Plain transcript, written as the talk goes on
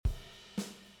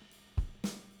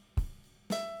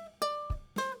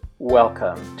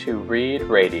Welcome to Read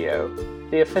Radio,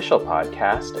 the official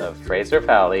podcast of Fraser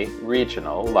Valley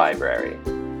Regional Library.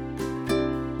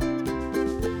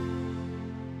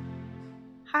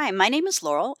 Hi, my name is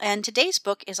Laurel, and today's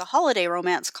book is a holiday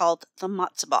romance called The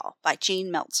Matzo Ball by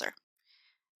Jean Meltzer.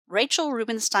 Rachel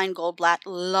Rubenstein Goldblatt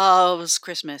loves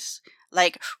Christmas,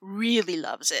 really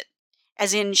loves it.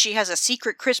 As in, she has a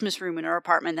secret Christmas room in her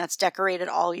apartment that's decorated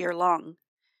all year long.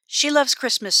 She loves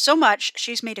Christmas so much,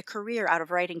 she's made a career out of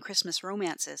writing Christmas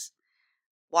romances.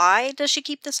 Why does she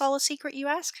keep this all a secret, you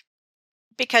ask?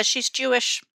 Because she's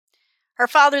Jewish. Her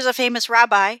father's a famous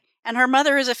rabbi, and her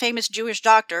mother is a famous Jewish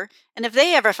doctor, and if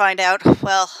they ever find out,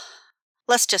 well,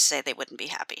 let's just say they wouldn't be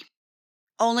happy.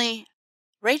 Only,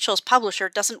 Rachel's publisher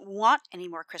doesn't want any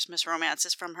more Christmas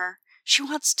romances from her. She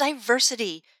wants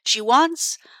diversity. She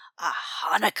wants a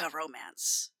Hanukkah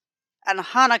romance. And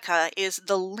Hanukkah is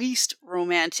the least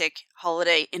romantic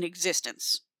holiday in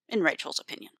existence, in Rachel's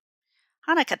opinion.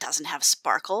 Hanukkah doesn't have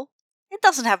sparkle. It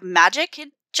doesn't have magic.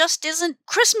 It just isn't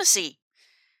Christmassy.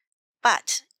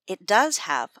 But it does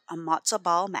have a matzo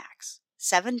ball max,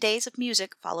 7 days of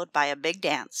music followed by a big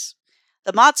dance.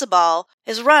 The matzo ball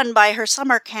is run by her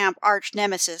summer camp arch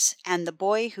nemesis and the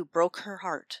boy who broke her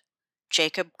heart,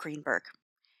 Jacob Greenberg.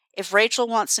 If Rachel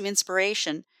wants some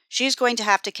inspiration, she's going to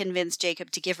have to convince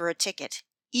Jacob to give her a ticket,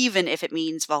 even if it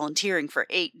means volunteering for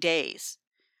 8 days.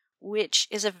 Which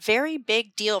is a very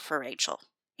big deal for Rachel.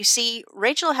 You see,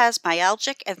 Rachel has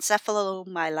myalgic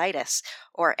encephalomyelitis,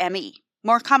 or ME,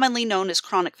 more commonly known as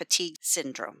chronic fatigue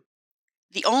syndrome.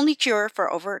 The only cure for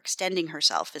overextending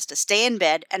herself is to stay in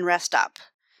bed and rest up,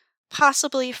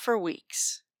 possibly for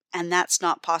weeks, and that's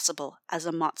not possible as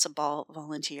a matzo ball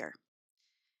volunteer.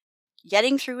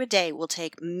 Getting through a day will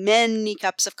take many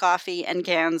cups of coffee and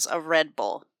cans of Red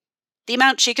Bull. The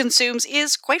amount she consumes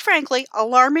is, quite frankly,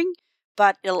 alarming,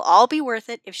 but it'll all be worth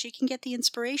it if she can get the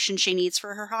inspiration she needs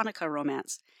for her Hanukkah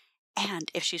romance. And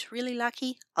if she's really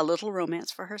lucky, a little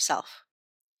romance for herself.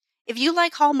 If you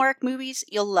like Hallmark movies,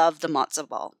 you'll love The Matzo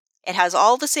Ball. It has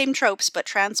all the same tropes, but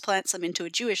transplants them into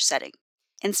a Jewish setting.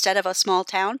 Instead of a small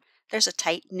town, there's a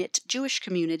tight-knit Jewish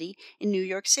community in New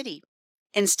York City.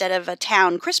 Instead of a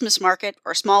town Christmas market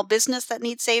or small business that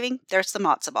needs saving, there's the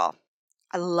matzo ball.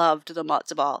 I loved the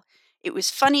matzo ball. It was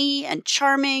funny and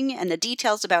charming, and the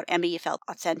details about ME felt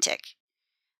authentic.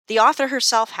 The author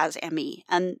herself has ME,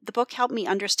 and the book helped me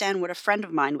understand what a friend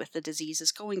of mine with the disease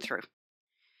is going through.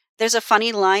 There's a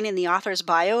funny line in the author's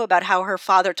bio about how her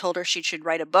father told her she should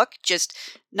write a book, just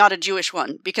not a Jewish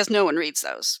one, because no one reads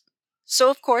those. So,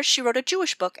 of course, she wrote a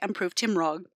Jewish book and proved him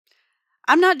wrong.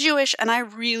 I'm not Jewish, and I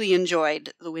really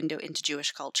enjoyed The Window into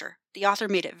Jewish Culture. The author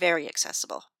made it very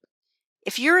accessible.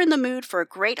 If you're in the mood for a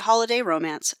great holiday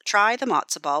romance, try The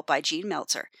Matzo Ball by Jean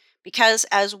Meltzer, because,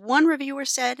 as one reviewer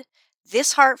said,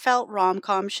 this heartfelt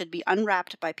rom-com should be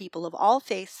unwrapped by people of all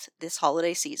faiths this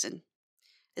holiday season.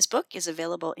 This book is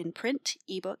available in print,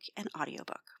 ebook, and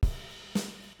audiobook.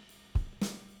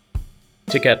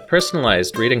 To get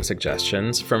personalized reading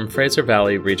suggestions from Fraser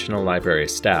Valley Regional Library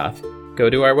staff, go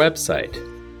to our website,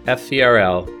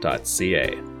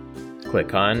 fvrl.ca.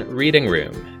 Click on Reading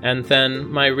Room, and then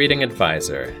My Reading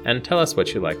Advisor, and tell us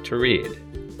what you like to read.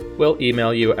 We'll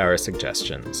email you our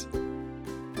suggestions.